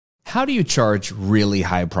How do you charge really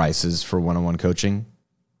high prices for one-on-one coaching?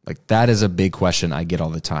 Like, that is a big question I get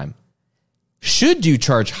all the time. Should you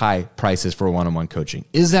charge high prices for one-on-one coaching?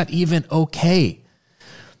 Is that even okay?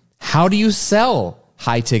 How do you sell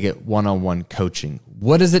high-ticket one-on-one coaching?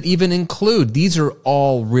 What does it even include? These are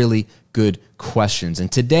all really good questions. And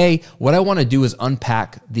today, what I want to do is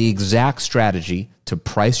unpack the exact strategy to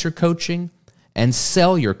price your coaching and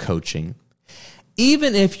sell your coaching.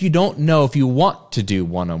 Even if you don't know if you want to do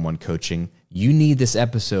one-on-one coaching, you need this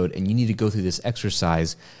episode and you need to go through this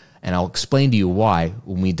exercise, and I'll explain to you why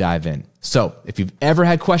when we dive in. So if you've ever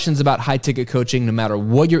had questions about high-ticket coaching, no matter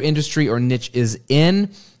what your industry or niche is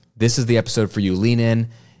in, this is the episode for you. Lean in,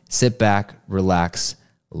 sit back, relax.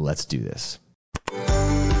 Let's do this.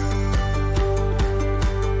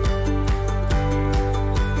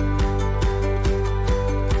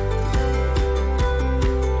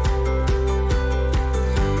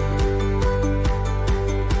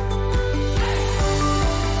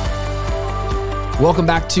 Welcome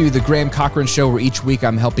back to the Graham Cochran Show, where each week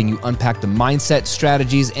I'm helping you unpack the mindset,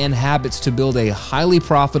 strategies, and habits to build a highly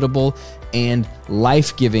profitable and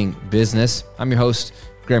life-giving business. I'm your host,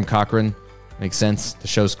 Graham Cochran. Makes sense. The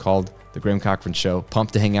show's called The Graham Cochran Show.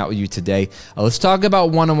 Pumped to hang out with you today. Let's talk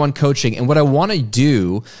about one-on-one coaching. And what I want to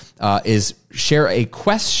do is share a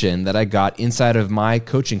question that I got inside of my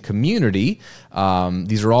coaching community.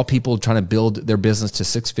 These are all people trying to build their business to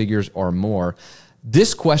 6 figures or more.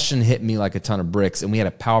 This question hit me like a ton of bricks, and we had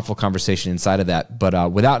a powerful conversation inside of that.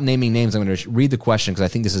 But without naming names, I'm going to read the question because I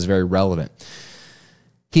think this is very relevant.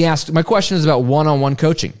 He asked, my question is about one-on-one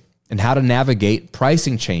coaching and how to navigate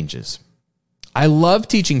pricing changes. I love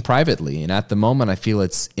teaching privately, and at the moment, I feel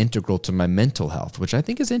it's integral to my mental health, which I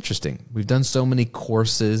think is interesting. We've done so many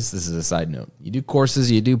courses. This is a side note. You do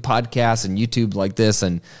courses, you do podcasts and YouTube like this,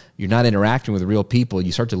 and you're not interacting with real people.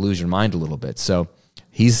 You start to lose your mind a little bit. So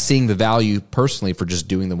he's seeing the value personally for just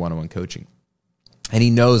doing the one-on-one coaching. And he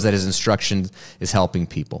knows that his instruction is helping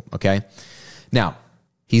people, okay? Now,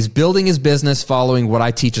 he's building his business following what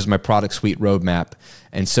I teach as my product suite roadmap.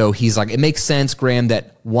 And so he's like, it makes sense, Graham,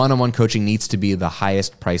 that one-on-one coaching needs to be the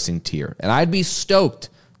highest pricing tier. And I'd be stoked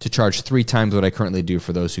to charge 3 times what I currently do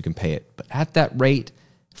for those who can pay it. But at that rate,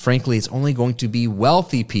 frankly, it's only going to be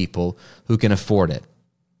wealthy people who can afford it.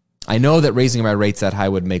 I know that raising my rates that high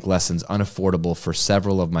would make lessons unaffordable for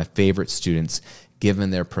several of my favorite students,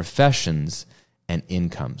 given their professions and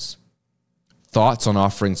incomes. Thoughts on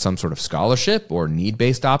offering some sort of scholarship or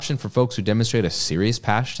need-based option for folks who demonstrate a serious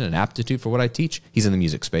passion and aptitude for what I teach? He's in the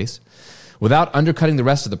music space. Without undercutting the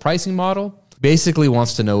rest of the pricing model, basically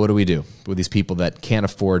wants to know, what do we do with these people that can't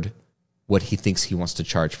afford what he thinks he wants to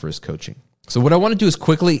charge for his coaching? So what I want to do is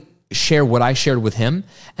quickly share what I shared with him,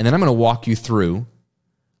 and then I'm going to walk you through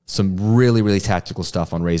some really, really tactical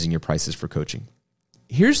stuff on raising your prices for coaching.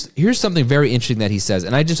 Here's something very interesting that he says,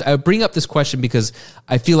 and I bring up this question because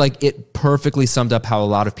I feel like it perfectly summed up how a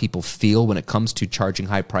lot of people feel when it comes to charging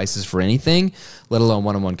high prices for anything, let alone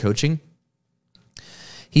one-on-one coaching.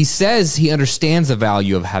 He says he understands the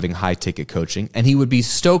value of having high-ticket coaching, and he would be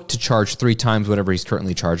stoked to charge 3 times whatever he's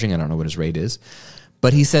currently charging. I don't know what his rate is,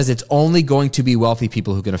 but he says it's only going to be wealthy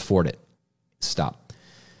people who can afford it. Stop.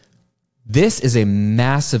 This is a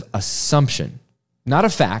massive assumption, not a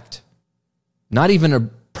fact, not even a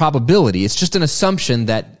probability. It's just an assumption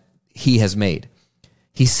that he has made.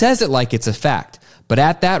 He says it like it's a fact, but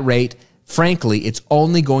at that rate, frankly, it's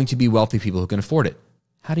only going to be wealthy people who can afford it.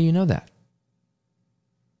 How do you know that?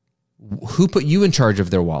 Who put you in charge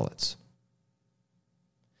of their wallets?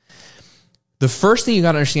 The first thing you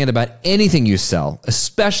got to understand about anything you sell,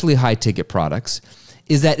 especially high-ticket products,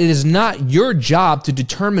 is that it is not your job to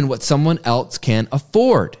determine what someone else can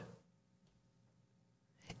afford.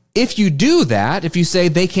 If you do that, if you say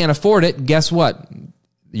they can't afford it, guess what?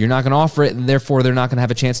 You're not going to offer it, and therefore they're not going to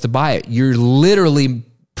have a chance to buy it. You're literally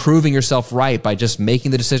proving yourself right by just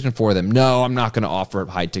making the decision for them. No, I'm not going to offer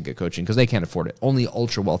high-ticket coaching because they can't afford it. Only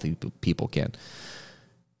ultra-wealthy people can.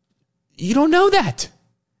 You don't know that.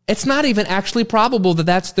 It's not even actually probable that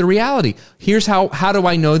that's the reality. Here's how do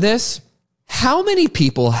I know this? How many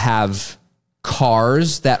people have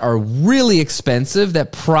cars that are really expensive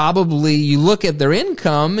that probably you look at their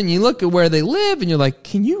income and you look at where they live and you're like,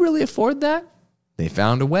 can you really afford that? They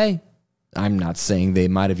found a way. I'm not saying they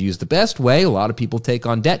might have used the best way. A lot of people take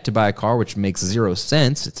on debt to buy a car, which makes 0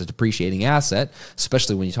 sense. It's a depreciating asset,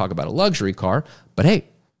 especially when you talk about a luxury car. But hey,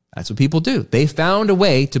 that's what people do. They found a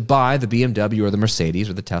way to buy the BMW or the Mercedes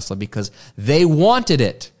or the Tesla because they wanted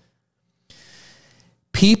it.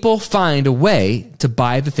 People find a way to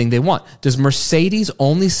buy the thing they want. Does Mercedes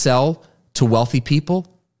only sell to wealthy people?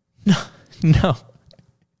 No.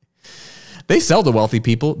 They sell to wealthy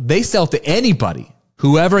people. They sell to anybody,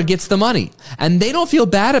 whoever gets the money. And they don't feel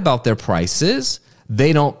bad about their prices.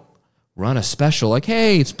 They don't run a special like,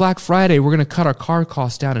 hey, it's Black Friday. We're going to cut our car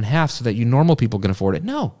costs down in half so that you normal people can afford it.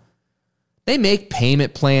 No. They make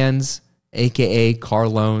payment plans, AKA car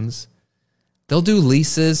loans. They'll do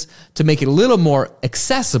leases to make it a little more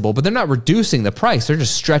accessible, but they're not reducing the price. They're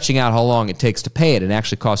just stretching out how long it takes to pay it and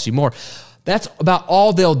actually costs you more. That's about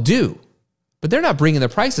all they'll do. But they're not bringing their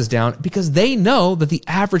prices down because they know that the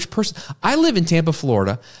average person, I live in Tampa,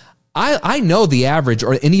 Florida. I know the average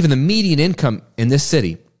and even the median income in this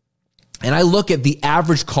city. And I look at the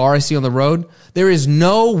average car I see on the road. There is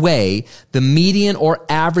no way the median or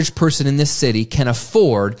average person in this city can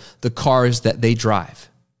afford the cars that they drive.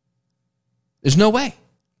 There's no way.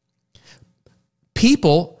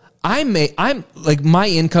 People, I'm like my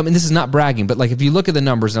income, and this is not bragging, but like if you look at the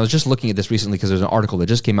numbers, and I was just looking at this recently because there's an article that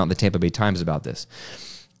just came out in the Tampa Bay Times about this.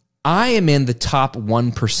 I am in the top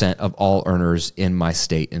 1% of all earners in my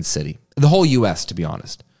state and city. The whole U.S., to be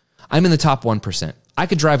honest. I'm in the top 1%. I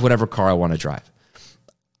could drive whatever car I want to drive.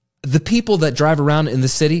 The people that drive around in the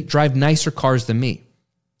city drive nicer cars than me.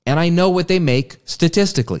 And I know what they make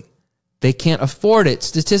statistically. They can't afford it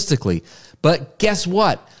statistically. But guess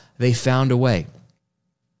what? They found a way.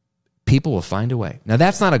 People will find a way. Now,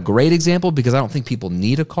 that's not a great example because I don't think people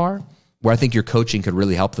need a car, where I think your coaching could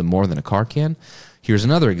really help them more than a car can. Here's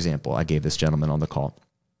another example I gave this gentleman on the call.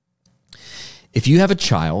 If you have a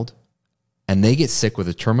child and they get sick with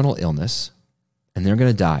a terminal illness and they're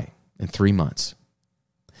going to die in 3 months,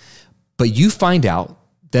 but you find out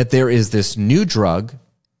that there is this new drug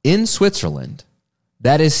in Switzerland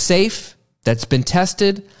that is safe, that's been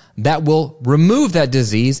tested, that will remove that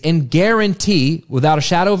disease and guarantee without a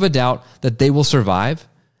shadow of a doubt that they will survive,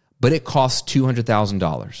 but it costs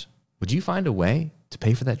 $200,000. Would you find a way to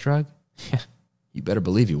pay for that drug? You better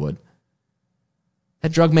believe you would.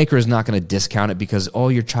 That drug maker is not going to discount it because, oh,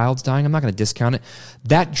 your child's dying. I'm not going to discount it.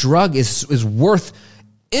 That drug is worth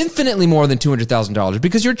infinitely more than $200,000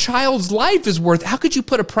 because your child's life is worth. How could you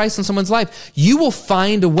put a price on someone's life? You will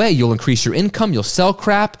find a way. You'll increase your income. You'll sell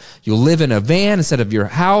crap. You'll live in a van instead of your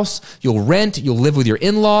house. You'll rent. You'll live with your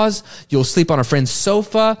in-laws. You'll sleep on a friend's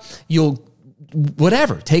sofa. You'll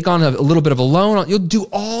whatever, take on a little bit of a loan. You'll do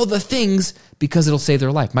all the things because it'll save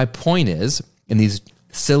their life. My point is, in these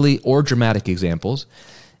silly or dramatic examples,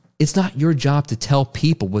 it's not your job to tell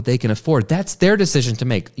people what they can afford. That's their decision to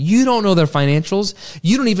make. You don't know their financials.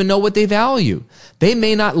 You don't even know what they value. They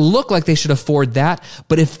may not look like they should afford that,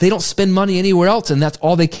 but if they don't spend money anywhere else and that's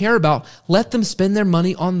all they care about, let them spend their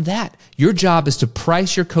money on that. Your job is to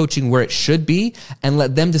price your coaching where it should be and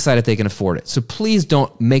let them decide if they can afford it. So please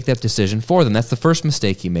don't make that decision for them. That's the first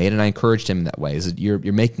mistake he made, and I encouraged him that way, is that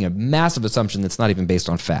you're making a massive assumption that's not even based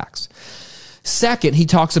on facts. Second, he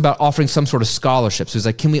talks about offering some sort of scholarship. So he's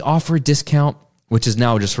like, can we offer a discount? Which is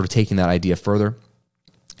now just sort of taking that idea further.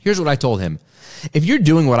 Here's what I told him. If you're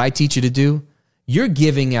doing what I teach you to do, you're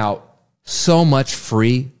giving out so much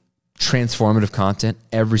free, transformative content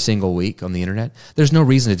every single week on the internet. There's no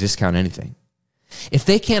reason to discount anything. If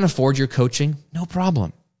they can't afford your coaching, no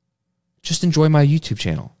problem. Just enjoy my YouTube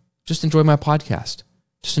channel. Just enjoy my podcast.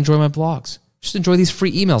 Just enjoy my blogs. Just enjoy these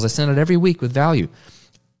free emails I send out every week with value.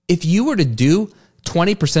 If you were to do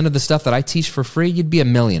 20% of the stuff that I teach for free, you'd be a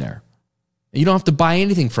millionaire. You don't have to buy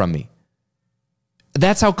anything from me.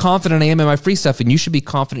 That's how confident I am in my free stuff, and you should be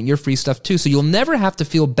confident in your free stuff too. So you'll never have to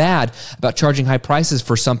feel bad about charging high prices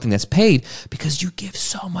for something that's paid because you give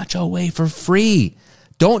so much away for free.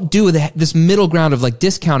 Don't do this middle ground of like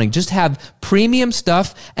discounting. Just have premium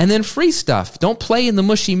stuff and then free stuff. Don't play in the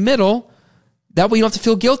mushy middle. That way you don't have to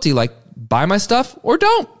feel guilty. Like, buy my stuff or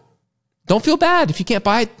don't. Don't feel bad. If you can't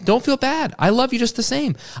buy it, don't feel bad. I love you just the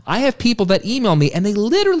same. I have people that email me and they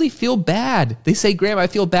literally feel bad. They say, Graham, I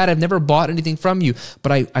feel bad. I've never bought anything from you,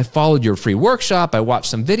 but I followed your free workshop. I watched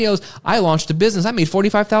some videos. I launched a business. I made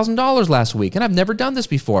 $45,000 last week and I've never done this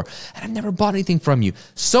before and I've never bought anything from you.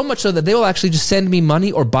 So much so that they will actually just send me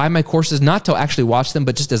money or buy my courses, not to actually watch them,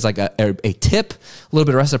 but just as like a tip, a little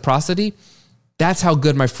bit of reciprocity. That's how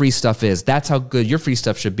good my free stuff is. That's how good your free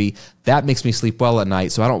stuff should be. That makes me sleep well at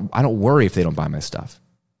night, so I don't worry if they don't buy my stuff.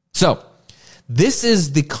 So this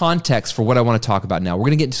is the context for what I want to talk about now. We're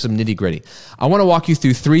going to get into some nitty-gritty. I want to walk you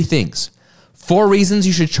through 3 things. 4 reasons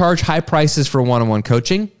you should charge high prices for one-on-one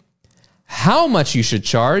coaching, how much you should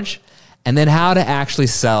charge, and then how to actually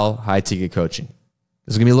sell high-ticket coaching.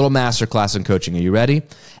 This is going to be a little masterclass in coaching. Are you ready?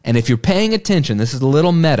 And if you're paying attention, this is a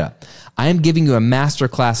little meta. I am giving you a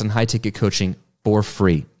masterclass in high-ticket coaching for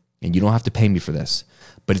free. And you don't have to pay me for this,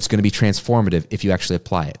 but it's going to be transformative if you actually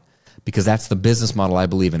apply it. because that's the business model I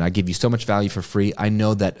believe in. I give you so much value for free. I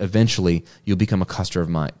know that eventually you'll become a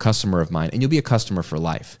customer of mine, and you'll be a customer for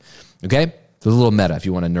life. Okay? There's a little meta if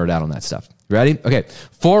you want to nerd out on that stuff. Ready? Okay.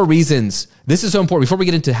 4 reasons. This is so important. Before we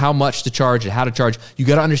get into how much to charge and how to charge, you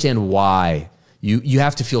got to understand why. You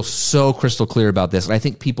have to feel so crystal clear about this. And I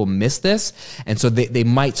think people miss this. And so they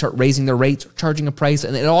might start raising their rates or charging a price,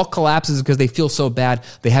 and it all collapses because they feel so bad.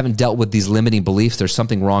 They haven't dealt with these limiting beliefs. There's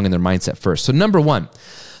something wrong in their mindset first. So the number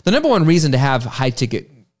one reason to have high ticket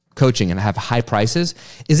coaching and have high prices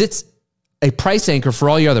is it's a price anchor for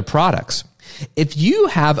all your other products. If you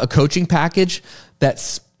have a coaching package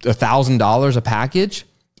that's $1,000 a package,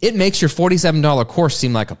 it makes your $47 course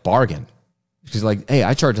seem like a bargain. She's like, hey,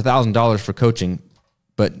 I charge $1,000 for coaching,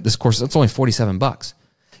 but this course, that's only $47.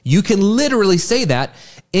 You can literally say that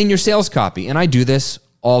in your sales copy. And I do this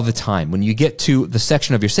all the time. When you get to the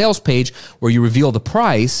section of your sales page where you reveal the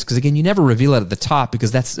price, because again, you never reveal it at the top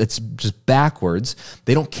because it's just backwards.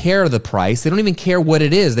 They don't care the price. They don't even care what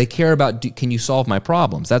it is. They care about, can you solve my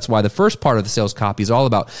problems? That's why the first part of the sales copy is all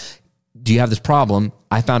about, do you have this problem?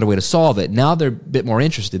 I found a way to solve it. Now they're a bit more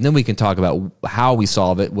interested. And then we can talk about how we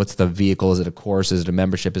solve it. What's the vehicle? Is it a course? Is it a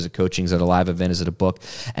membership? Is it coaching? Is it a live event? Is it a book?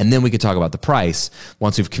 And then we can talk about the price.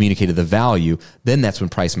 Once we've communicated the value, then that's when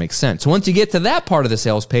price makes sense. So once you get to that part of the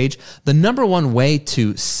sales page, the number one way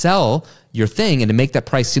to sell your thing and to make that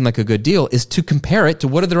price seem like a good deal is to compare it to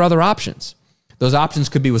what are their other options. Those options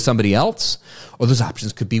could be with somebody else, or those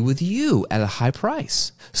options could be with you at a high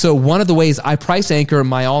price. So one of the ways I price anchor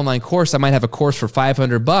my online course, I might have a course for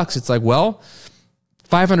 $500. It's like, well,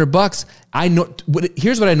 $500. I know.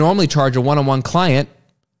 Here's what I normally charge a one-on-one client.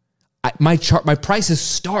 My prices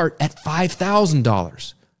start at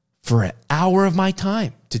 $5,000 for an hour of my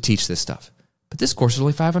time to teach this stuff. But this course is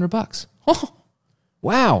only $500. Oh,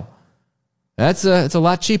 wow, it's a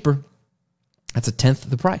lot cheaper. That's a tenth of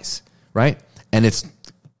the price, right? And it's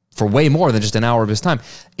for way more than just an hour of his time.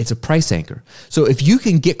 It's a price anchor. So if you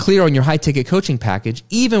can get clear on your high ticket coaching package,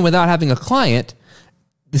 even without having a client,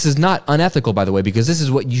 this is not unethical, by the way, because this is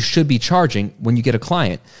what you should be charging when you get a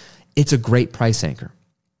client. It's a great price anchor.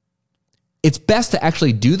 It's best to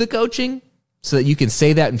actually do the coaching so that you can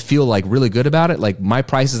say that and feel like really good about it. Like my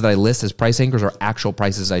prices that I list as price anchors are actual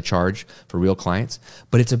prices I charge for real clients,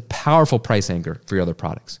 but it's a powerful price anchor for your other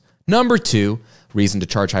products. Number 2, reason to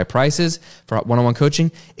charge high prices for one-on-one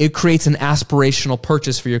coaching, it creates an aspirational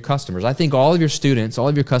purchase for your customers. I think all of your students, all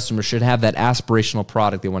of your customers should have that aspirational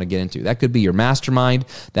product they want to get into. That could be your mastermind.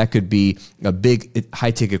 That could be a big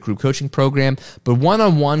high-ticket group coaching program. But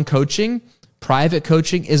one-on-one coaching, private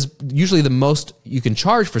coaching is usually the most you can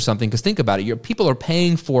charge for something, because think about it. People are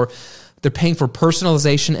paying for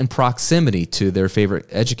personalization and proximity to their favorite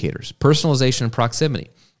educators. Personalization and proximity.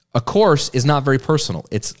 A course is not very personal.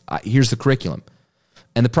 It's here's the curriculum.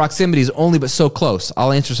 And the proximity is only but so close.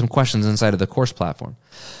 I'll answer some questions inside of the course platform.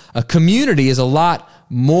 A community is a lot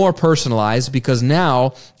more personalized because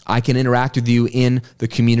now I can interact with you in the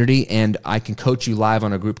community and I can coach you live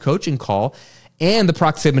on a group coaching call. And the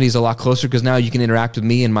proximity is a lot closer because now you can interact with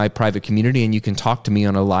me in my private community and you can talk to me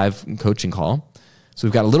on a live coaching call. So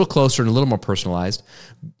we've got a little closer and a little more personalized.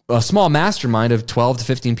 A small mastermind of 12 to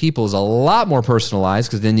 15 people is a lot more personalized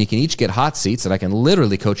because then you can each get hot seats and I can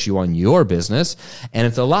literally coach you on your business. And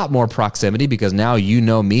it's a lot more proximity because now you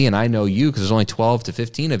know me and I know you because there's only 12 to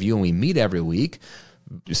 15 of you and we meet every week.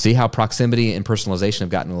 You see how proximity and personalization have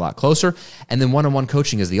gotten a lot closer. And then one-on-one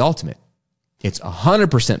coaching is the ultimate. It's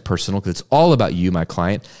 100% personal because it's all about you, my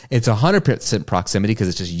client. It's 100% proximity because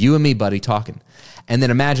it's just you and me, buddy, talking. And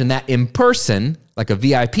then imagine that in person, like a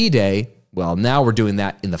VIP day. Well, now we're doing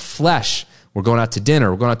that in the flesh. We're going out to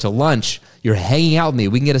dinner. We're going out to lunch. You're hanging out with me.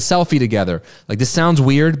 We can get a selfie together. Like, this sounds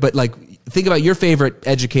weird, but like, think about your favorite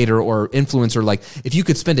educator or influencer. Like, if you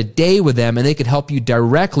could spend a day with them and they could help you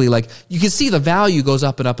directly, like, you can see the value goes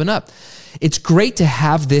up and up and up. It's great to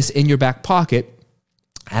have this in your back pocket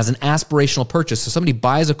as an aspirational purchase. So somebody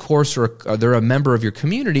buys a course or they're a member of your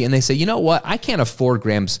community and they say, you know what, I can't afford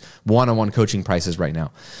Graham's one-on-one coaching prices right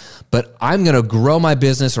now, but I'm going to grow my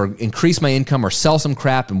business or increase my income or sell some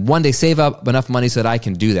crap and one day save up enough money so that I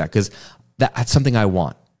can do that because that's something I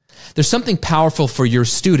want. There's something powerful for your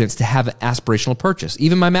students to have an aspirational purchase.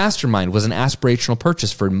 Even my mastermind was an aspirational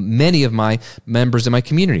purchase for many of my members in my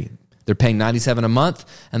community. They're paying $97 a month,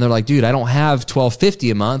 and they're like, dude, I don't have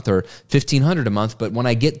 $1,250 a month or $1,500 a month, but when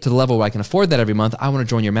I get to the level where I can afford that every month, I want to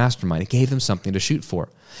join your mastermind. It gave them something to shoot for.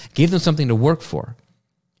 It gave them something to work for.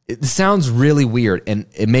 It sounds really weird, and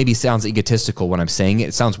it maybe sounds egotistical when I'm saying it.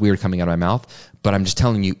 It sounds weird coming out of my mouth, but I'm just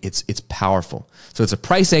telling you it's powerful. So it's a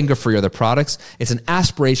price anchor for your other products. It's an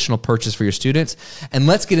aspirational purchase for your students. And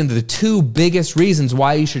let's get into the two biggest reasons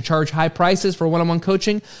why you should charge high prices for one-on-one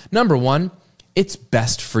coaching. Number one, it's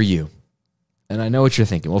best for you. And I know what you're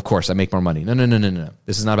thinking. Well, of course, I make more money. No.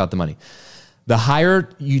 This is not about the money. The higher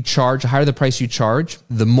you charge, the higher the price you charge,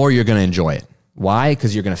 the more you're going to enjoy it. Why?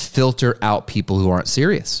 Because you're going to filter out people who aren't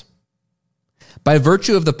serious. By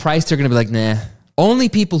virtue of the price, they're going to be like, nah. Only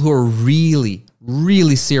people who are really,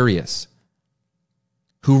 really serious,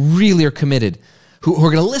 who really are committed, who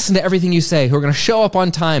are going to listen to everything you say, who are going to show up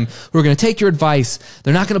on time, who are going to take your advice.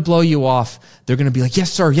 They're not going to blow you off. They're going to be like,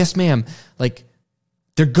 yes, sir. Yes, ma'am. Like,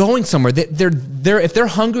 they're going somewhere. If they're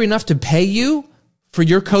hungry enough to pay you for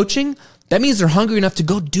your coaching, that means they're hungry enough to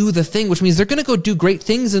go do the thing, which means they're going to go do great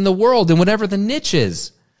things in the world in whatever the niche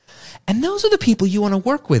is. And those are the people you want to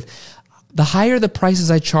work with. The higher the prices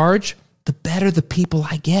I charge, the better the people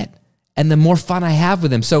I get and the more fun I have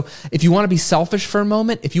with them. So if you want to be selfish for a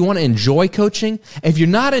moment, if you want to enjoy coaching, if you're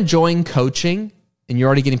not enjoying coaching and you're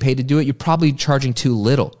already getting paid to do it, you're probably charging too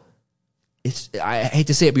little. I hate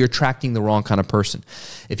to say it, but you're attracting the wrong kind of person.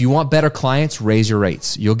 If you want better clients, raise your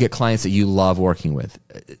rates. You'll get clients that you love working with.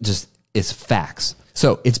 It's facts.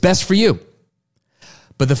 So it's best for you.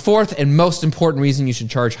 But the fourth and most important reason you should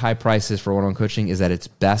charge high prices for one-on-one coaching is that it's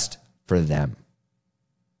best for them.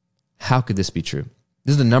 How could this be true?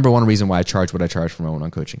 This is the number one reason why I charge what I charge for my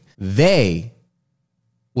one-on-one coaching. They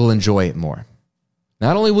will enjoy it more.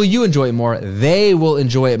 Not only will you enjoy it more, they will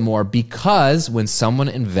enjoy it more because when someone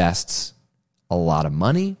invests a lot of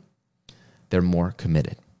money, they're more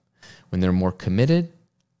committed. When they're more committed,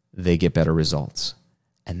 they get better results.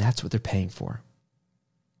 And that's what they're paying for.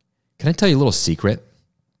 Can I tell you a little secret?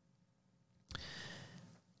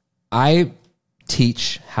 I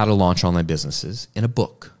teach how to launch online businesses in a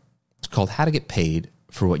book. It's called How to Get Paid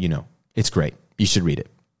for What You Know. It's great. You should read it.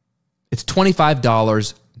 It's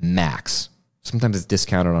 $25 max. Sometimes it's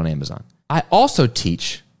discounted on Amazon. I also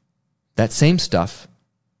teach that same stuff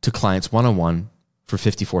to clients one-on-one for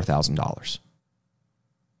 $54,000.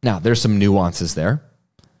 Now, there's some nuances there,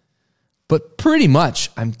 but pretty much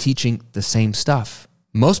I'm teaching the same stuff.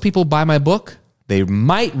 Most people buy my book. They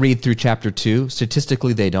might read through chapter 2.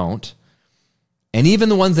 Statistically, they don't. And even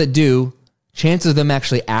the ones that do, chances of them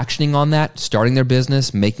actually actioning on that, starting their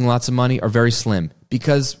business, making lots of money are very slim.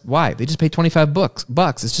 Because why? They just paid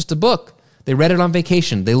 $25. It's just a book. They read it on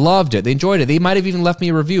vacation. They loved it. They enjoyed it. They might have even left me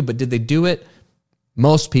a review, but did they do it?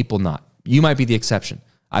 Most people not. You might be the exception.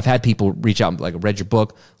 I've had people reach out and like, read your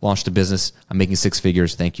book, launched a business. I'm making 6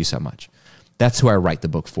 figures. Thank you so much. That's who I write the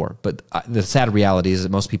book for. But the sad reality is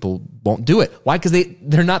that most people won't do it. Why? Because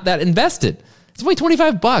they're not that invested. It's only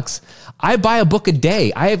 $25. I buy a book a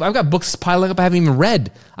day. I've got books piling up I haven't even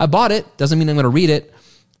read. I bought it. Doesn't mean I'm going to read it.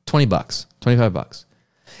 $20, $25.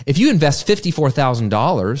 If you invest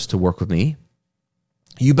 $54,000 to work with me,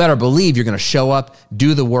 you better believe you're going to show up,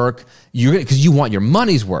 do the work, because you want your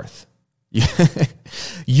money's worth.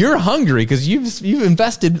 You're hungry because you've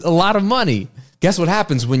invested a lot of money. Guess what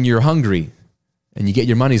happens when you're hungry and you get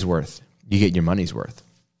your money's worth? You get your money's worth.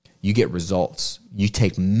 You get results. You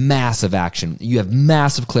take massive action. You have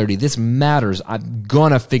massive clarity. This matters. I'm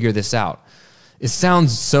going to figure this out. It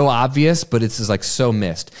sounds so obvious, but it's just like so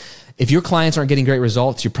missed. If your clients aren't getting great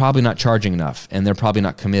results, you're probably not charging enough and they're probably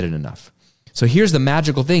not committed enough. So here's the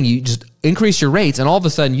magical thing. You just increase your rates and all of a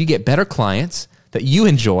sudden you get better clients that you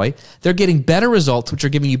enjoy. They're getting better results, which are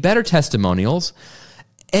giving you better testimonials,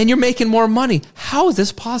 and you're making more money. How is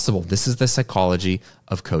this possible? This is the psychology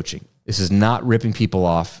of coaching. This is not ripping people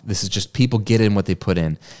off. This is just people get in what they put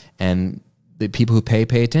in. And the people who pay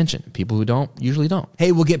attention. People who don't usually don't.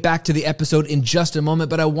 Hey, we'll get back to the episode in just a moment,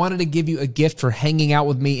 but I wanted to give you a gift for hanging out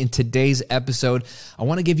with me in today's episode. I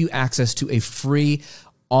want to give you access to a free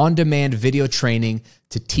on-demand video training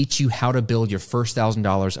to teach you how to build your first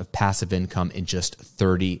 $1,000 of passive income in just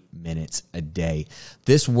 30 minutes a day.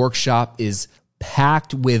 This workshop is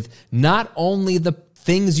packed with not only the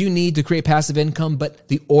things you need to create passive income, but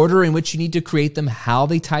the order in which you need to create them, how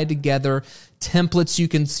they tie together, templates you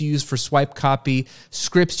can use for swipe copy,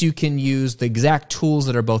 scripts you can use, the exact tools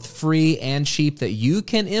that are both free and cheap that you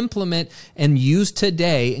can implement and use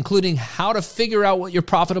today, including how to figure out what your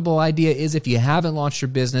profitable idea is if you haven't launched your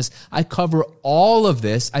business. I cover all of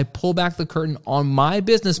this. I pull back the curtain on my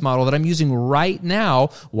business model that I'm using right now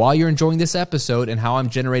while you're enjoying this episode and how I'm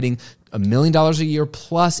generating $1 million a year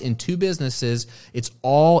plus in 2 businesses. It's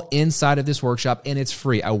all inside of this workshop and it's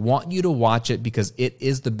free. I want you to watch it because it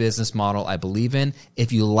is the business model I believe in.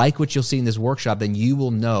 If you like what you'll see in this workshop, then you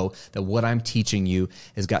will know that what I'm teaching you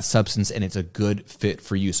has got substance and it's a good fit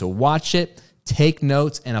for you. So watch it, take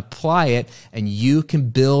notes, and apply it, and you can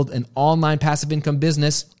build an online passive income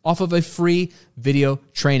business off of a free video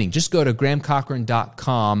training. Just go to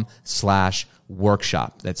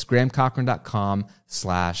grahamcochrane.com/workshop. That's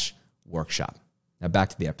grahamcochrane.com/workshop. Now back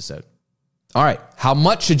to the episode. All right, how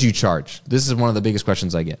much should you charge? This is one of the biggest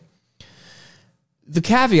questions I get. The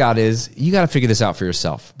caveat is you got to figure this out for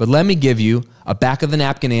yourself. But let me give you a back of the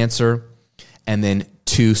napkin answer and then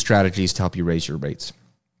 2 strategies to help you raise your rates.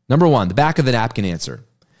 Number 1, the back of the napkin answer.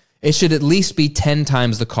 It should at least be 10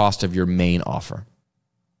 times the cost of your main offer.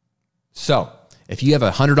 So if you have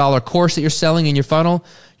a $100 course that you're selling in your funnel,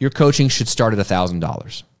 your coaching should start at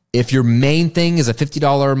 $1,000. If your main thing is a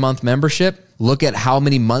 $50 a month membership, look at how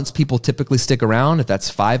many months people typically stick around. If that's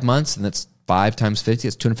 5 months, and that's 5 times 50,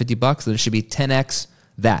 it's $250. Then it should be 10x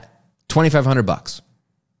that, $2,500.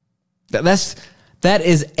 That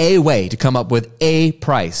is a way to come up with a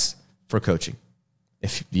price for coaching.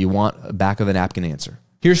 If you want a back of the napkin answer.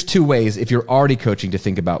 Here's 2 ways if you're already coaching to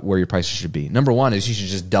think about where your prices should be. Number 1 is you should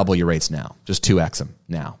just double your rates now. Just 2x them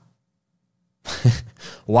now.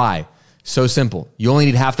 Why? So simple. You only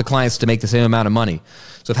need half the clients to make the same amount of money.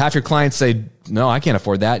 So if half your clients say, no, I can't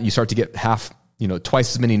afford that, and you start to get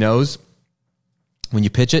twice as many no's when you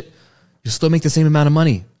pitch it, you'll still make the same amount of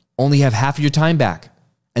money. Only have half of your time back.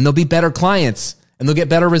 And they'll be better clients and they'll get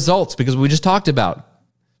better results because we just talked about.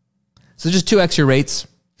 So just 2x your rates.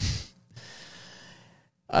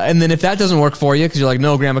 And then if that doesn't work for you, because you're like,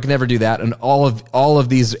 no, Graham, I can never do that. And all of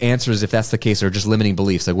these answers, if that's the case, are just limiting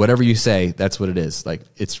beliefs. Like whatever you say, that's what it is. Like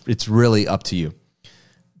it's really up to you.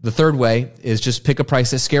 The third way is just pick a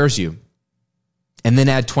price that scares you and then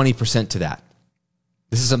add 20% to that.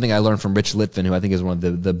 This is something I learned from Rich Litvin, who I think is one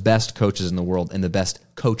of the best coaches in the world and the best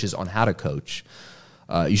coaches on how to coach.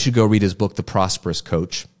 You should go read his book, The Prosperous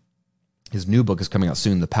Coach. His new book is coming out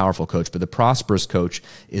soon, The Powerful Coach, but The Prosperous Coach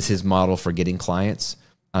is his model for getting clients.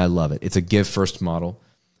 I love it. It's a give first model,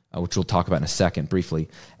 which we'll talk about in a second briefly.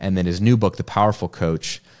 And then his new book, The Powerful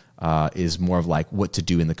Coach, is more of like what to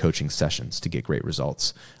do in the coaching sessions to get great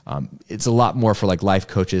results. It's a lot more for like life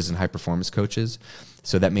coaches and high performance coaches.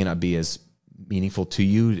 So that may not be as meaningful to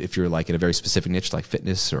you if you're like in a very specific niche like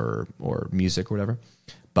fitness or music or whatever.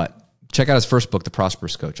 But check out his first book, The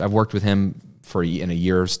Prosperous Coach. I've worked with him in a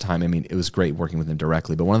year's time. I mean, it was great working with him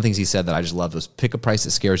directly. But one of the things he said that I just loved was pick a price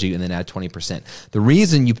that scares you and then add 20%. The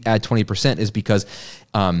reason you add 20% is because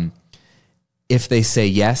if they say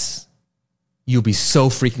yes, you'll be so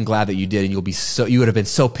freaking glad that you did, and you would have been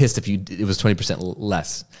so pissed if it was 20%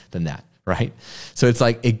 less than that, right? So it's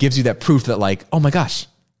like it gives you that proof that like, oh my gosh,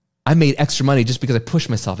 I made extra money just because I pushed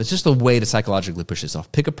myself. It's just a way to psychologically push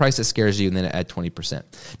yourself. Pick a price that scares you and then add 20%.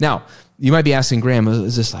 Now, you might be asking, Graham,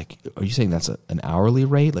 is this like, are you saying that's an hourly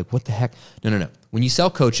rate? Like what the heck? No. When you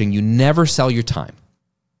sell coaching, you never sell your time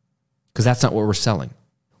because that's not what we're selling.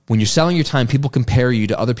 When you're selling your time, people compare you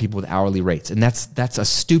to other people with hourly rates. And that's a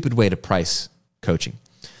stupid way to price coaching.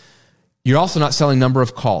 You're also not selling number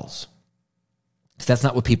of calls because that's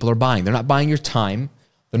not what people are buying. They're not buying your time.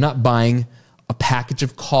 They're not buying a package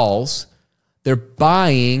of calls. They're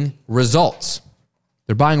buying results.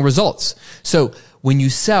 So when you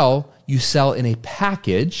sell in a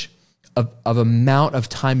package of amount of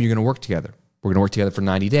time you're going to work together. We're going to work together for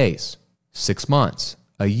 90 days, 6 months,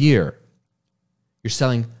 a year. You're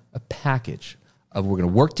selling a package of we're going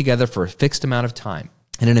to work together for a fixed amount of time.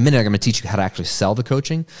 And in a minute, I'm going to teach you how to actually sell the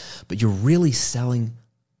coaching, but you're really selling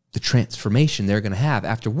the transformation they're going to have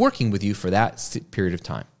after working with you for that period of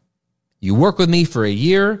time. You work with me for a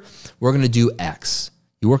year, we're going to do X.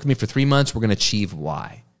 You work with me for 3 months, we're going to achieve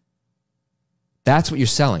Y. That's what you're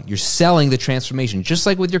selling. You're selling the transformation, just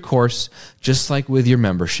like with your course, just like with your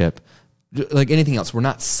membership, like anything else. We're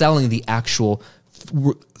not selling the actual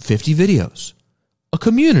 50 videos, a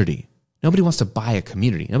community. Nobody wants to buy a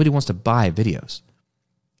community. Nobody wants to buy videos.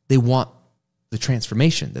 They want the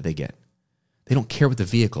transformation that they get. They don't care what the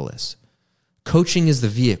vehicle is. Coaching is the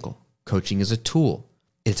vehicle. Coaching is a tool.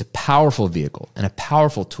 It's a powerful vehicle and a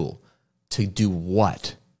powerful tool to do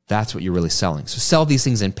what? That's what you're really selling. So sell these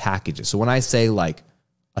things in packages. So when I say like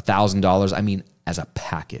 $1,000, I mean as a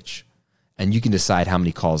package. And you can decide how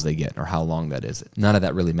many calls they get or how long that is. None of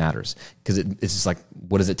that really matters because it's just like,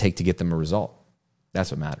 what does it take to get them a result?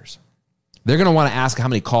 That's what matters. They're going to want to ask how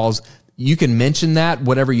many calls You can mention that,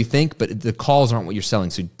 whatever you think, but the calls aren't what you're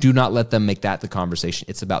selling. So do not let them make that the conversation.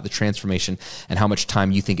 It's about the transformation and how much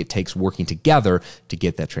time you think it takes working together to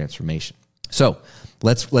get that transformation. So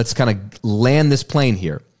let's kind of land this plane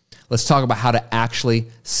here. Let's talk about how to actually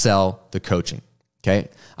sell the coaching. Okay.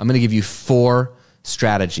 I'm going to give you 4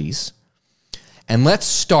 strategies. And let's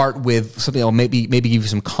start with something that will maybe give you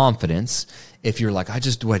some confidence. If you're like,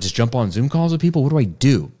 do I just jump on Zoom calls with people? What do I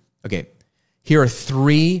do? Okay. Here are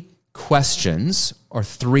 3 questions or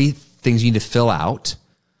 3 things you need to fill out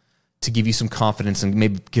to give you some confidence and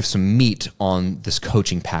maybe give some meat on this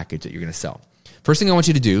coaching package that you're going to sell. First thing I want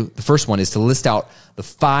you to do, the first one, is to list out the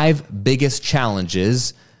 5 biggest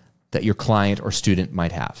challenges that your client or student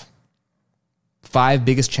might have. 5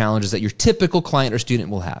 biggest challenges that your typical client or student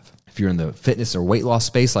will have. If you're in the fitness or weight loss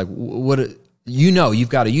space, like you've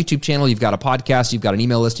got a YouTube channel, you've got a podcast, you've got an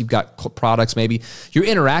email list, you've got products maybe. You're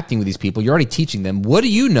interacting with these people. You're already teaching them. What do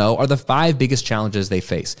you know are the 5 biggest challenges they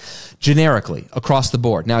face generically across the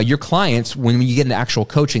board? Now, your clients, when you get into actual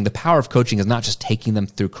coaching, the power of coaching is not just taking them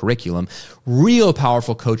through curriculum. Real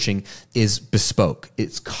powerful coaching is bespoke.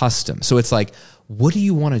 It's custom. So it's like, what do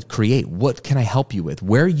you want to create? What can I help you with?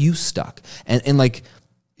 Where are you stuck? And like,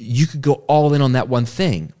 you could go all in on that one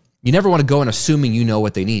thing. You never want to go in assuming you know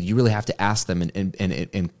what they need. You really have to ask them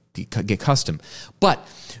and get custom. But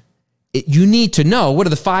you need to know what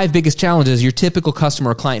are the 5 biggest challenges your typical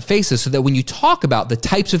customer or client faces, so that when you talk about the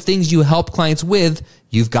types of things you help clients with,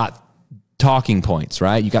 you've got talking points,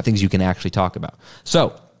 right? You got things you can actually talk about.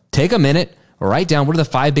 So take a minute or write down what are the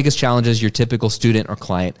 5 biggest challenges your typical student or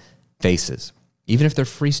client faces, even if they're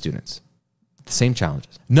free students. The same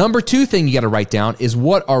challenges. Number 2 thing you got to write down is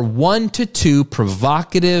what are 1 to 2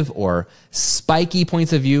 provocative or spiky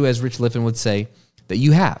points of view, as Rich Liffen would say, that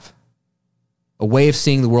you have. A way of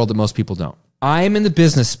seeing the world that most people don't. I'm in the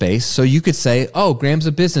business space, so you could say, oh, Graham's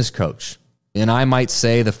a business coach. And I might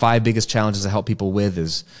say the 5 biggest challenges I help people with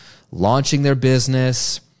is launching their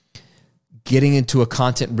business, getting into a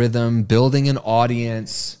content rhythm, building an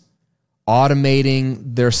audience,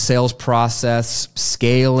 automating their sales process,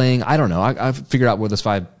 scaling. I don't know. I've figured out what those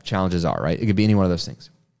 5 challenges are, right? It could be any one of those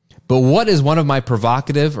things. But what is one of my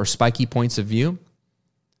provocative or spiky points of view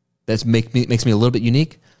that makes me a little bit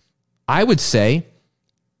unique? I would say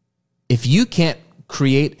if you can't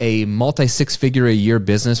create a multi-6-figure a year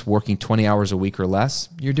business working 20 hours a week or less,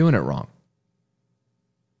 you're doing it wrong.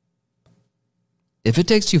 If it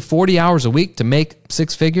takes you 40 hours a week to make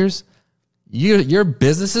 6 figures, your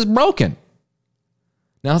business is broken.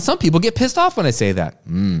 Now, some people get pissed off when I say that.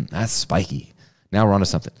 That's spiky. Now we're onto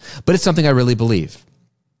something. But it's something I really believe,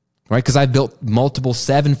 right? Because I've built multiple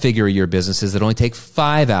 7-figure a year businesses that only take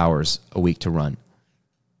 5 hours a week to run.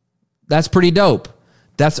 That's pretty dope.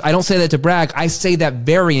 I don't say that to brag. I say that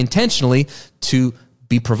very intentionally to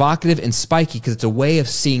be provocative and spiky, because it's a way of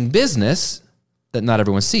seeing business that not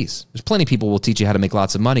everyone sees. There's plenty of people who will teach you how to make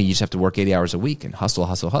lots of money. You just have to work 80 hours a week and hustle,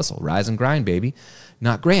 hustle, hustle. Rise and grind, baby.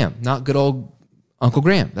 Not Graham. Not good old Uncle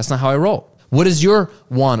Graham. That's not how I roll. What is your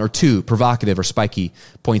 1 or 2 provocative or spiky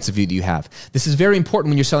points of view that you have? This is very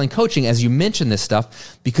important when you're selling coaching, as you mention this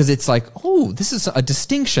stuff, because it's like, oh, this is a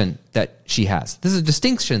distinction that she has. This is a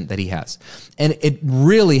distinction that he has. And it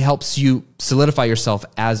really helps you solidify yourself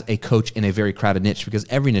as a coach in a very crowded niche, because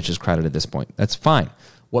every niche is crowded at this point. That's fine.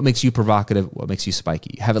 What makes you provocative? What makes you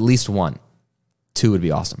spiky? Have at least 1. 2 would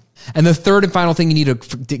be awesome. And the third and final thing you need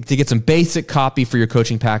to get some basic copy for your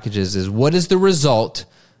coaching packages is, what is the result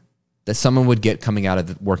that someone would get coming out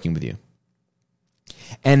of working with you?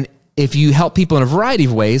 And if you help people in a variety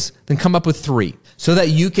of ways, then come up with 3 so that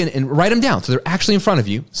you can, and write them down so they're actually in front of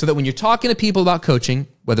you, so that when you're talking to people about coaching,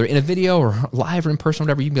 whether in a video or live or in person,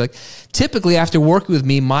 whatever, you can be like, typically after working with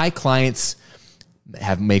me, my clients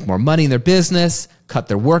make more money in their business, cut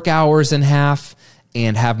their work hours in half,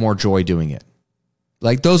 and have more joy doing it.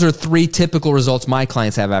 Like, those are 3 typical results my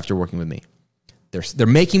clients have after working with me. They're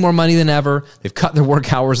making more money than ever. They've cut their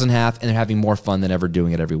work hours in half, and they're having more fun than ever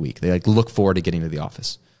doing it every week. They look forward to getting to the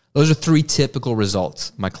office. Those are 3 typical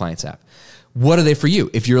results my clients have. What are they for you?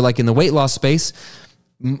 If you're like in the weight loss space,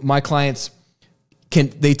 my clients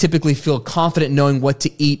they typically feel confident knowing what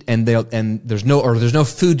to eat, and there's no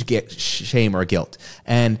food shame or guilt.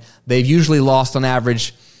 And they've usually lost on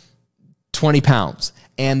average 20 pounds.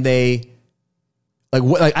 And I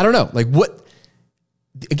don't know,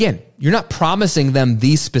 again, you're not promising them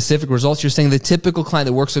these specific results. You're saying the typical client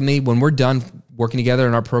that works with me, when we're done working together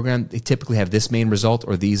in our program, they typically have this main result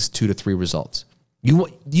or these 2 to 3 results.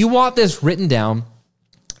 You want this written down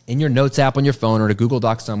in your notes app on your phone, or in a Google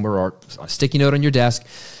Doc somewhere, or a sticky note on your desk,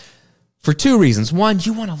 for 2 reasons. 1,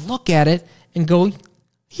 you want to look at it and go,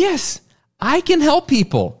 yes, I can help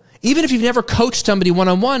people. Even if you've never coached somebody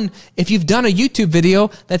one-on-one, if you've done a YouTube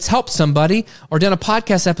video that's helped somebody, or done a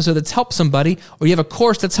podcast episode that's helped somebody, or you have a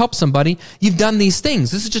course that's helped somebody, you've done these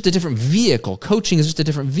things. This is just a different vehicle. Coaching is just a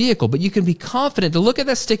different vehicle, but you can be confident to look at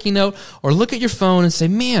that sticky note or look at your phone and say,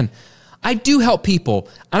 man, I do help people,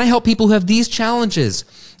 and I help people who have these challenges,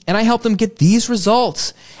 and I help them get these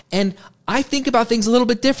results. And I think about things a little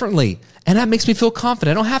bit differently, and that makes me feel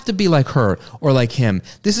confident. I don't have to be like her or like him.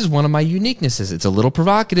 This is one of my uniquenesses. It's a little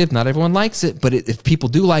provocative. Not everyone likes it, but if people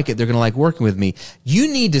do like it, they're going to like working with me. You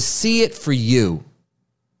need to see it for you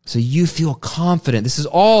so you feel confident. This is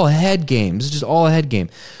all a head game. This is just all a head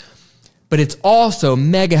game. But it's also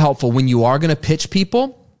mega helpful when you are going to pitch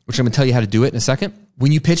people, which I'm going to tell you how to do it in a second.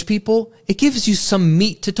 When you pitch people, it gives you some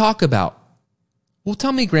meat to talk about. Well,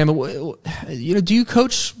 tell me, Grandma, do you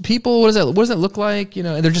coach people? What does that look like?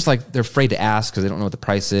 And they're just like, they're afraid to ask because they don't know what the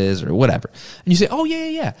price is or whatever. And you say, oh,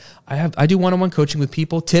 yeah. I do one-on-one coaching with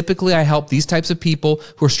people. Typically, I help these types of people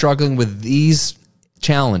who are struggling with these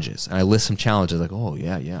challenges. And I list some challenges like, oh,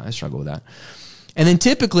 yeah, I struggle with that. And then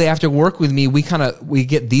typically after work with me, we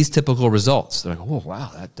get these typical results. They're like, oh,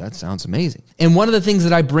 wow, that sounds amazing. And one of the things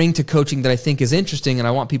that I bring to coaching that I think is interesting and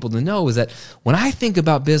I want people to know is that when I think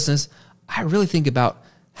about business, I really think about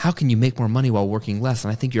how can you make more money while working less?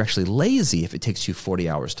 And I think you're actually lazy if it takes you 40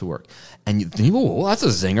 hours to work. And you think, oh, well, that's a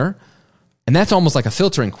zinger. And that's almost like a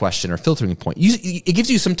filtering question or filtering point. It gives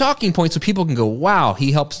you some talking points so people can go, wow,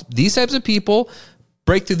 he helps these types of people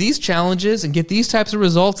break through these challenges and get these types of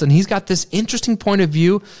results. And he's got this interesting point of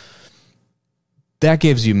view. That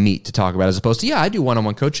gives you meat to talk about as opposed to, yeah, I do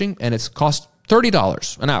one-on-one coaching and it's cost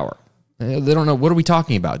 $30 an hour. They don't know, what are we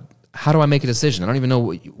talking about? How do I make a decision? I don't even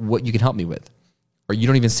know what you can help me with, or you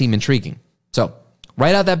don't even seem intriguing. So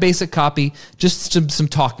write out that basic copy, just some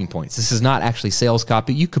talking points. This is not actually sales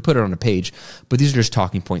copy. You could put it on a page, but these are just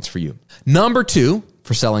talking points for you. Number 2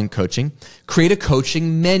 for selling coaching, create a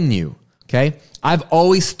coaching menu. Okay. I've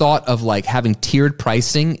always thought of like having tiered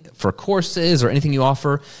pricing for courses or anything you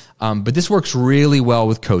offer. But this works really well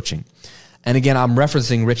with coaching. And again, I'm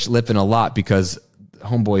referencing Rich Lippin a lot because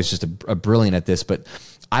homeboy is just a brilliant at this, but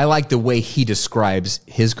I like the way he describes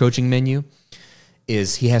his coaching menu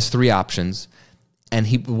is he has 3 options. And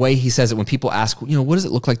the way he says it, when people ask, what does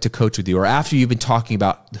it look like to coach with you? Or after you've been talking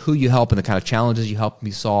about who you help and the kind of challenges you help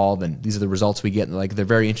me solve, and these are the results we get, and like they're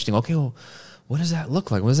very interesting. Okay, well, what does that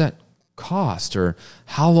look like? What does that cost? Or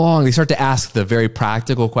how long? They start to ask the very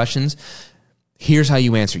practical questions. Here's how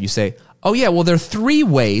you answer. You say, oh yeah, well, there are 3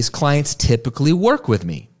 ways clients typically work with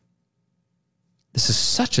me. This is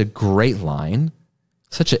such a great line,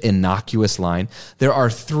 such an innocuous line. There are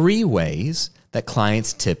 3 ways that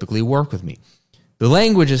clients typically work with me. The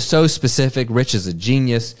language is so specific. Rich is a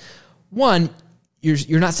genius. 1,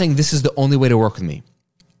 you're not saying this is the only way to work with me.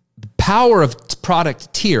 The power of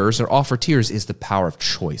product tiers or offer tiers is the power of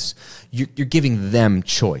choice. You're giving them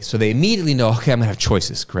choice. So they immediately know, okay, I'm going to have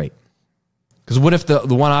choices. Great. Because what if the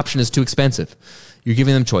one option is too expensive? You're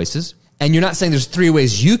giving them choices. And you're not saying there's 3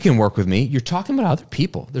 ways you can work with me. You're talking about other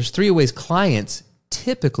people. There's 3 ways clients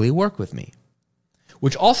typically work with me,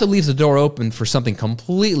 which also leaves the door open for something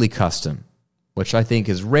completely custom, which I think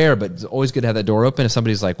is rare, but it's always good to have that door open. If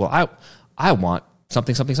somebody's like, well, I want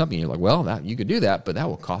something. You're like, well, you could do that, but that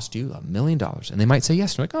will cost you $1 million. And they might say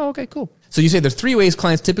yes. You're like, oh, okay, cool. So you say there's 3 ways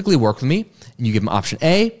clients typically work with me, and you give them option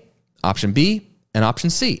A, option B, and option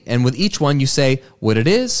C. And with each one, you say what it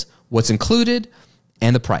is, what's included,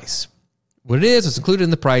 and the price. What it is, what's included in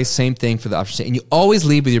the price, same thing for the option C. And you always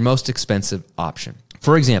lead with your most expensive option.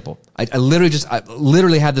 For example, I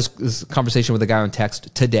literally had this conversation with a guy on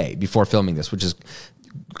text today before filming this, which is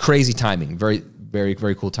crazy timing. Very, very,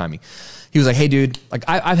 very cool timing. He was like, hey, dude, like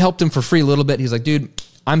I've helped him for free a little bit. He's like, dude,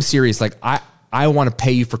 I'm serious. Like I want to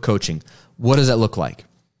pay you for coaching. What does that look like?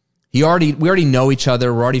 We already know each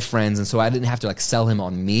other. We're already friends. And so I didn't have to like sell him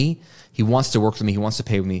on me. He wants to work with me. He wants to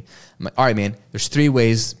pay with me. I'm like, all right, man, there's 3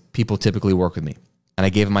 ways people typically work with me. And I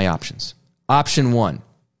gave him my options. Option 1,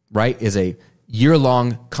 right, is a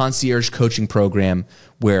year-long concierge coaching program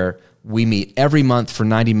where we meet every month for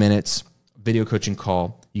 90 minutes, video coaching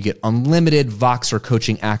call. You get unlimited Voxer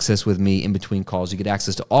coaching access with me in between calls. You get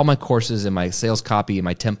access to all my courses and my sales copy and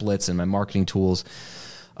my templates and my marketing tools.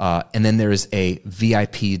 And then there is a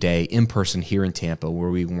VIP day in person here in Tampa where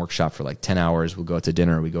we can workshop for like 10 hours. We'll go out to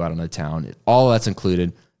dinner. We go out on the town. All that's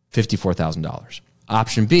included, $54,000.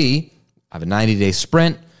 Option B, I have a 90-day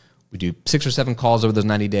sprint. We do 6 or 7 calls over those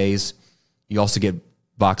 90 days. You also get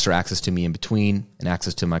Voxer access to me in between and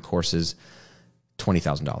access to my courses,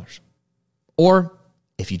 $20,000. Or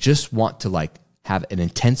if you just want to like have an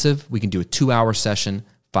intensive, we can do a 2-hour session,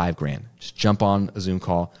 $5,000. Just jump on a Zoom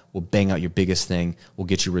call. We'll bang out your biggest thing. We'll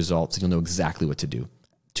get you results. You'll know exactly what to do.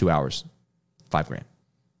 2 hours, $5,000.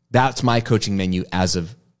 That's my coaching menu as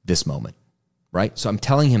of this moment, right? So I'm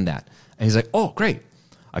telling him that. And he's like, oh, great.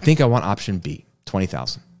 I think I want option B,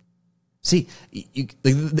 20,000. See, and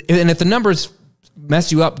if the numbers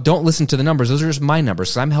mess you up, don't listen to the numbers. Those are just my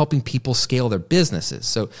numbers. So I'm helping people scale their businesses.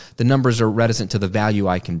 So the numbers are reticent to the value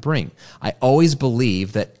I can bring. I always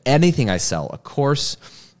believe that anything I sell, a course,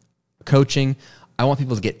 coaching, I want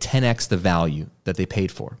people to get 10x the value that they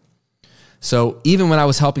paid for. So even when I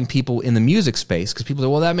was helping people in the music space, because people say,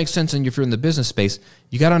 well, that makes sense if you're in the business space,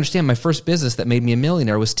 you got to understand my first business that made me a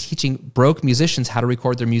millionaire was teaching broke musicians how to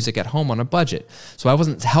record their music at home on a budget. So I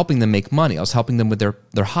wasn't helping them make money. I was helping them with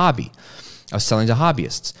their hobby. I was selling to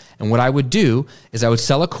hobbyists. And what I would do is I would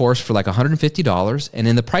sell a course for like $150. And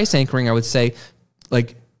in the price anchoring, I would say,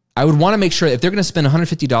 like, I would want to make sure if they're going to spend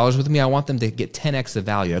 $150 with me, I want them to get 10x the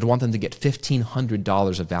value. I'd want them to get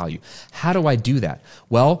 $1,500 of value. How do I do that?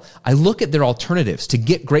 Well, I look at their alternatives. To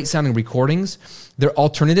get great sounding recordings, their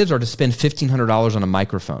alternatives are to spend $1,500 on a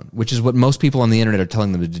microphone, which is what most people on the internet are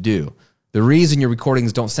telling them to do. The reason your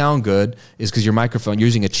recordings don't sound good is because your microphone, you're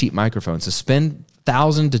using a cheap microphone. So spend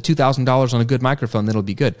 $1,000 to $2,000 on a good microphone, then it'll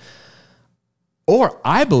be good. Or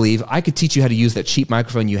I believe I could teach you how to use that cheap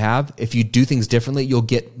microphone you have. If you do things differently, you'll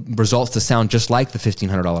get results to sound just like the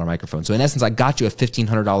 $1,500 microphone. So in essence, I got you a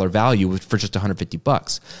 $1,500 value for just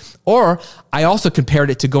 $150. Or I also compared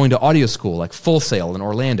it to going to audio school, like Full Sail in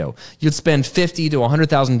Orlando. You'd spend $50,000 to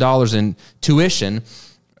 $100,000 in tuition.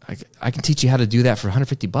 I can teach you how to do that for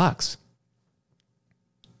 $150.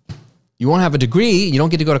 You won't have a degree. You don't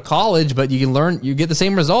get to go to college, but you can learn, you get the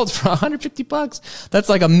same results for $150. That's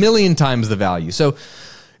like 1,000,000 times the value. So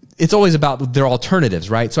it's always about their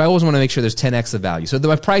alternatives, right? So I always want to make sure there's 10x the value. So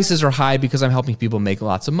my prices are high because I'm helping people make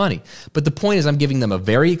lots of money. But the point is I'm giving them a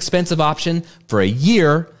very expensive option for a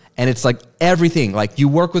year, and it's like everything. Like you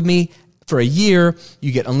work with me for a year,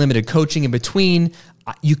 you get unlimited coaching in between.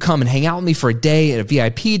 You come and hang out with me for a day, a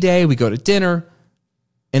VIP day, we go to dinner,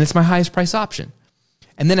 and it's my highest price option.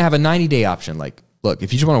 And then I have a 90-day option. Like, look,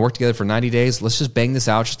 if you just want to work together for 90 days, let's just bang this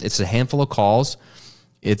out. It's a handful of calls.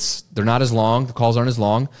 They're not as long. The calls aren't as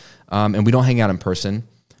long. And we don't hang out in person.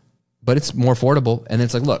 But it's more affordable. And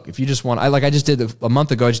it's like, look, if you just want... I just did a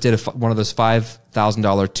month ago, I just did one of those $5,000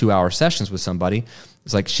 2-hour sessions with somebody.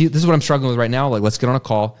 It's like, this is what I'm struggling with right now. Like, let's get on a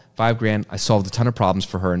call. $5,000. I solved a ton of problems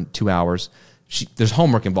for her in 2 hours. There's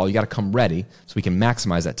homework involved. You got to come ready so we can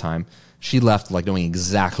maximize that time. She left like knowing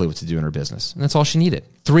exactly what to do in her business. And that's all she needed.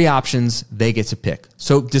 3 options, they get to pick.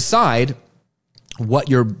 So decide what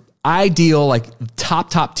your ideal, like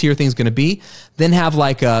top tier thing is going to be. Then have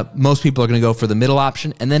like most people are going to go for the middle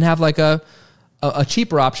option, and then have like a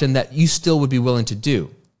cheaper option that you still would be willing to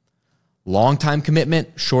do. Long time commitment,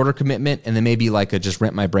 shorter commitment, and then maybe like a just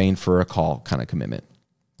rent my brain for a call kind of commitment.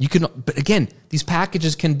 You can, but again, these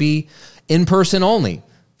packages can be in person only.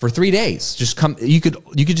 For 3 days, just come. You could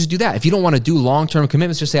just do that. If you don't want to do long-term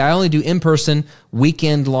commitments, just say, I only do in-person,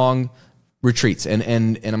 weekend-long retreats, and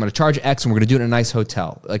I'm going to charge X, and we're going to do it in a nice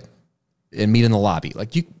hotel, like, and meet in the lobby. Like,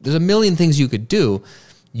 there's a million things you could do.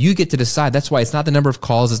 You get to decide. That's why it's not the number of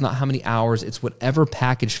calls, it's not how many hours, it's whatever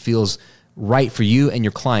package feels right for you and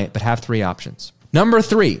your client, but have 3 options. Number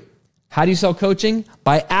 3, how do you sell coaching?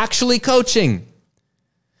 By actually coaching.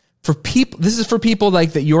 For people, this is for people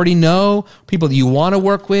like that you already know, people that you want to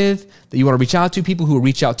work with, that you want to reach out to, people who will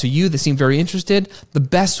reach out to you that seem very interested. The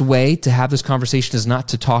best way to have this conversation is not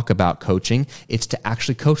to talk about coaching, it's to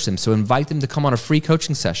actually coach them. So invite them to come on a free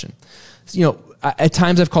coaching session. You know, at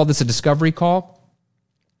times I've called this a discovery call,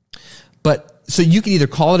 but so you can either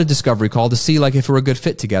call it a discovery call to see like if we're a good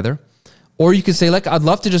fit together, or you could say like, I'd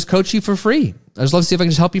love to just coach you for free. I'd just love to see if I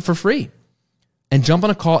can just help you for free, and jump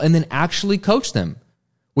on a call and then actually coach them.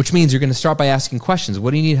 Which means you're going to start by asking questions.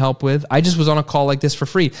 What do you need help with? I just was on a call like this for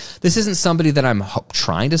free. This isn't somebody that I'm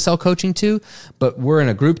trying to sell coaching to, but we're in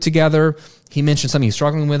a group together. He mentioned something he's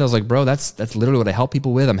struggling with. I was like, bro, that's literally what I help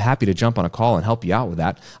people with. I'm happy to jump on a call and help you out with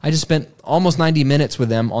that. I just spent almost 90 minutes with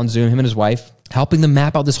them on Zoom, him and his wife, helping them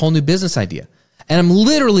map out this whole new business idea. And I'm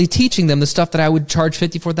literally teaching them the stuff that I would charge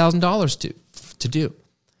 $54,000 to do.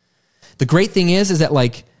 The great thing is that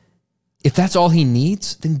like, if that's all he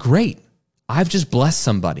needs, then great. I've just blessed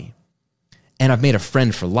somebody and I've made a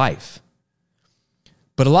friend for life.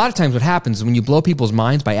 But a lot of times what happens is when you blow people's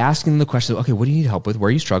minds by asking them the question, okay, what do you need help with? Where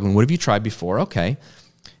are you struggling? What have you tried before? Okay.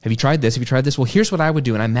 Have you tried this? Have you tried this? Well, here's what I would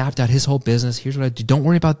do. And I mapped out his whole business. Here's what I do. Don't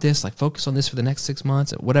worry about this. Like focus on this for the next 6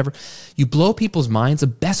 months, whatever. You blow people's minds. The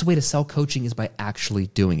best way to sell coaching is by actually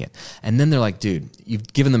doing it. And then they're like, dude,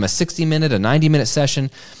 you've given them a 60-minute, a 90-minute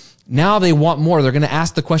session. Now they want more. They're going to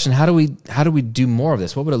ask the question, how do we do more of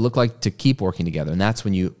this? What would it look like to keep working together? And that's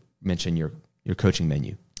when you mention your coaching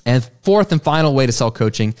menu. And fourth and final way to sell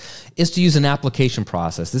coaching is to use an application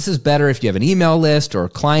process. This is better if you have an email list or a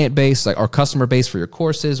client base, or customer base for your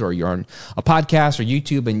courses, or you're on a podcast or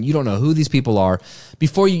YouTube and you don't know who these people are.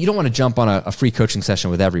 Before you don't want to jump on a free coaching session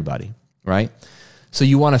with everybody, right? So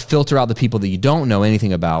you want to filter out the people that you don't know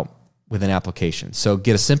anything about with an application. So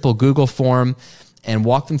get a simple Google form and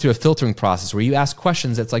walk them through a filtering process where you ask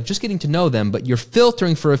questions that's like just getting to know them, but you're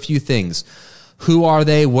filtering for a few things. Who are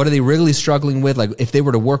they? What are they really struggling with? Like if they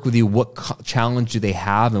were to work with you, what challenge do they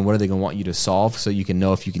have and what are they going to want you to solve so you can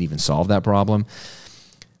know if you can even solve that problem?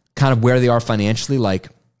 Kind of where they are financially, like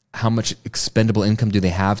how much expendable income do they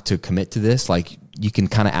have to commit to this? Like you can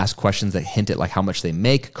kind of ask questions that hint at like how much they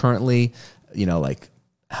make currently, like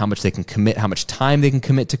how much they can commit, how much time they can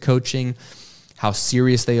commit to coaching, how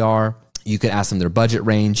serious they are. You could ask them their budget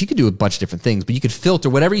range. You could do a bunch of different things, but you could filter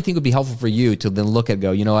whatever you think would be helpful for you to then look at and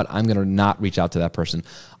go, you know what, I'm going to not reach out to that person.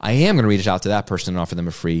 I am going to reach out to that person and offer them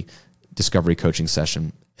a free discovery coaching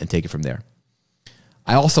session and take it from there.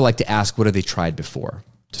 I also like to ask, what have they tried before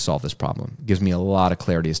to solve this problem? It gives me a lot of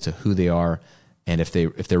clarity as to who they are and if they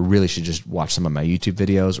really should just watch some of my YouTube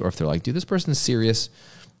videos, or if they're like, dude, this person is serious,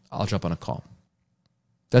 I'll jump on a call.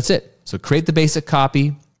 That's it. So create the basic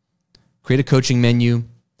copy, create a coaching menu,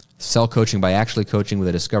 sell coaching by actually coaching with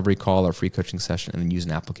a discovery call or free coaching session, and then use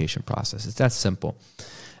an application process. It's that simple.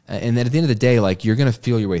 And then at the end of the day, like you're going to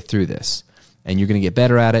feel your way through this and you're going to get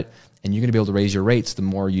better at it and you're going to be able to raise your rates the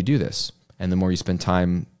more you do this and the more you spend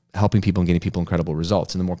time helping people and getting people incredible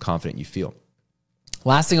results and the more confident you feel.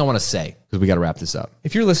 Last thing I want to say, because we got to wrap this up.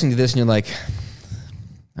 If you're listening to this and you're like,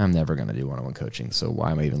 I'm never going to do one-on-one coaching, so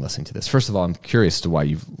why am I even listening to this? First of all, I'm curious to why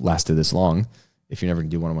you've lasted this long if you're never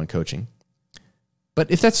going to do one-on-one coaching. But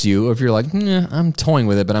if that's you, or if you're like, I'm toying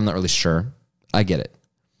with it, but I'm not really sure, I get it.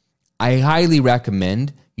 I highly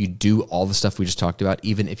recommend you do all the stuff we just talked about,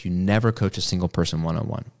 even if you never coach a single person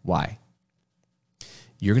one-on-one. Why?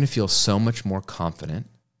 You're going to feel so much more confident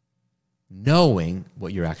knowing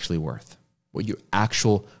what you're actually worth, what your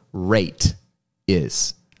actual rate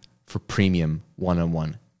is for premium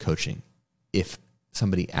one-on-one coaching, if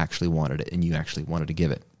somebody actually wanted it and you actually wanted to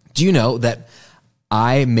give it. Do you know that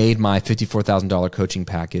I made my $54,000 coaching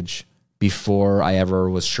package before I ever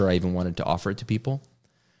was sure I even wanted to offer it to people?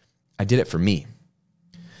 I did it for me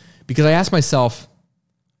because I asked myself,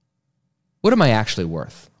 what am I actually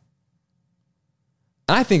worth?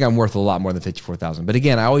 And I think I'm worth a lot more than $54,000. But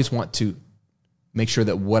again, I always want to make sure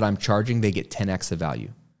that what I'm charging, they get 10x the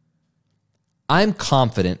value. I'm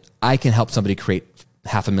confident I can help somebody create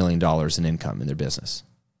 $500,000 in income in their business.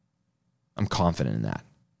 I'm confident in that.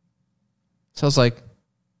 So I was like,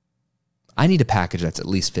 I need a package that's at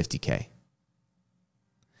least $50K.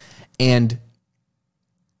 And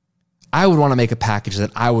I would want to make a package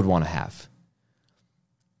that I would want to have.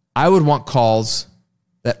 I would want calls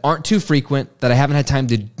that aren't too frequent, that I haven't had time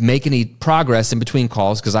to make any progress in between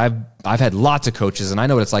calls, because I've had lots of coaches and I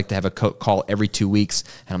know what it's like to have a call every 2 weeks.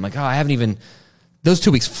 And I'm like, I haven't even, those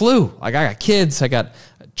 2 weeks flew. Like I got kids, I got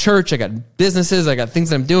church, I got businesses, I got things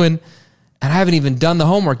that I'm doing. And I haven't even done the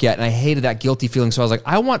homework yet. And I hated that guilty feeling. So I was like,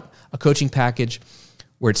 I want a coaching package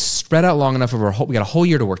where it's spread out long enough over we got a whole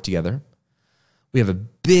year to work together. We have a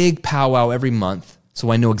big powwow every month,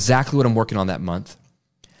 so I know exactly what I'm working on that month.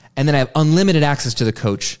 And then I have unlimited access to the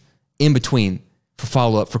coach in between for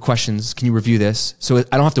follow-up, for questions. Can you review this? So I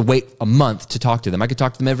don't have to wait a month to talk to them. I could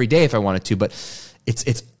talk to them every day if I wanted to, but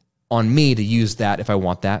it's on me to use that if I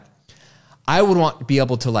want that. I would want to be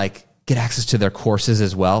able to like get access to their courses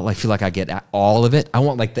as well. I feel like I get all of it. I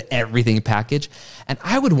want like the everything package. And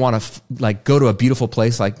I would want to like go to a beautiful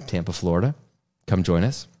place like Tampa, Florida. Come join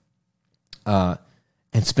us.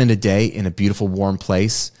 And spend a day in a beautiful, warm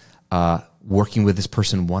place, working with this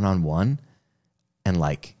person one-on-one and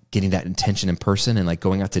like getting that intention in person and like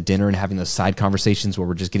going out to dinner and having those side conversations where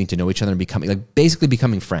we're just getting to know each other and becoming like basically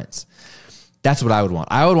becoming friends. That's what I would want.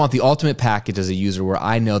 I would want the ultimate package as a user where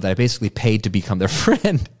I know that I basically paid to become their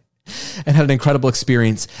friend and had an incredible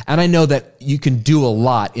experience. And I know that you can do a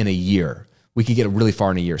lot in a year. We can get really far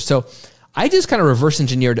in a year. So I just kind of reverse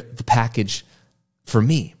engineered the package for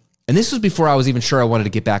me. And this was before I was even sure I wanted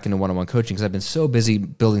to get back into one-on-one coaching because I've been so busy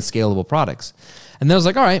building scalable products. And then I was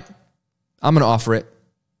like, all right, I'm going to offer it.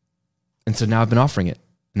 And so now I've been offering it.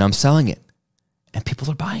 Now I'm selling it. And people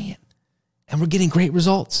are buying it. And we're getting great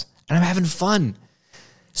results. And I'm having fun.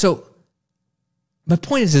 So my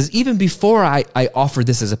point is even before I offered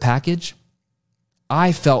this as a package,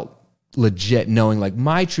 I felt legit knowing like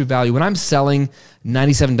my true value. When I'm selling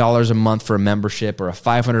 $97 a month for a membership or a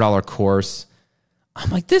 $500 course, I'm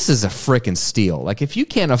like, this is a freaking steal. Like, if you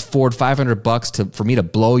can't afford $500 for me to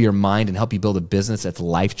blow your mind and help you build a business that's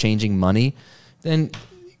life-changing money, then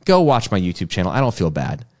go watch my YouTube channel. I don't feel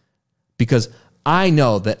bad because I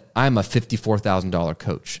know that I'm a $54,000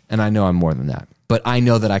 coach, and I know I'm more than that. But I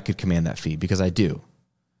know that I could command that fee because I do.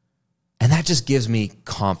 And that just gives me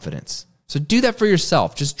confidence. So do that for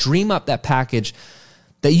yourself. Just dream up that package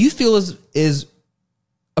that you feel is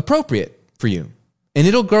appropriate for you. And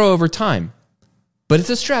it'll grow over time. But it's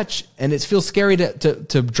a stretch, and it feels scary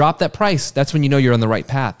to drop that price. That's when you know you're on the right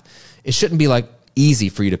path. It shouldn't be like easy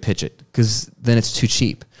for you to pitch it because then it's too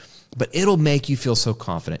cheap. But it'll make you feel so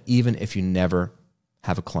confident, even if you never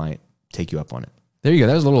have a client take you up on it. There you go.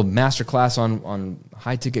 That was a little masterclass on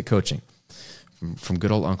high-ticket coaching from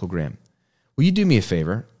good old Uncle Graham. Will you do me a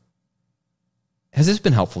favor? Has this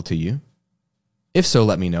been helpful to you? If so,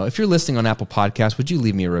 let me know. If you're listening on Apple Podcasts, would you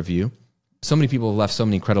leave me a review? So many people have left so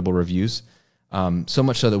many incredible reviews. So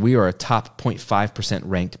much so that we are a top 0.5%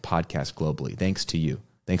 ranked podcast globally, thanks to you.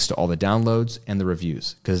 Thanks to all the downloads and the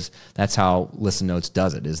reviews, because that's how Listen Notes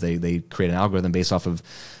does it, is they create an algorithm based off of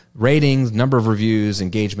ratings, number of reviews,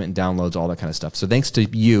 engagement, and downloads, all that kind of stuff. So thanks to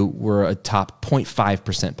you, we're a top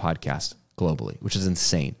 0.5% podcast globally, which is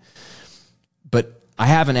insane. But I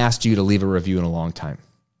haven't asked you to leave a review in a long time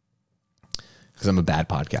because I'm a bad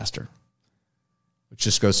podcaster, which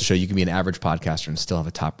just goes to show you can be an average podcaster and still have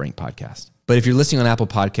a top-ranked podcast. But if you're listening on Apple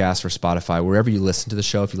Podcasts or Spotify, wherever you listen to the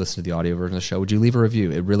show, if you listen to the audio version of the show, would you leave a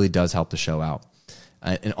review? It really does help the show out.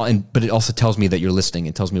 But it also tells me that you're listening.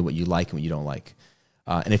 It tells me what you like and what you don't like.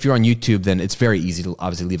 And if you're on YouTube, then it's very easy to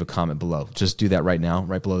obviously leave a comment below. Just do that right now,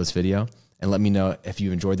 right below this video, and let me know if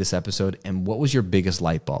you enjoyed this episode and what was your biggest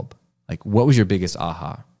light bulb? Like, what was your biggest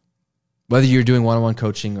aha? Whether you're doing one-on-one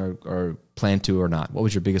coaching or plan to or not, what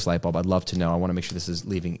was your biggest light bulb? I'd love to know. I want to make sure this is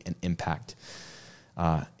leaving an impact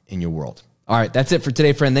in your world. All right, that's it for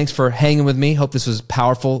today, friend. Thanks for hanging with me. Hope this was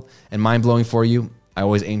powerful and mind-blowing for you. I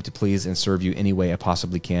always aim to please and serve you any way I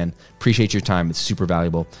possibly can. Appreciate your time. It's super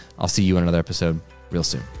valuable. I'll see you in another episode real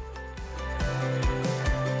soon.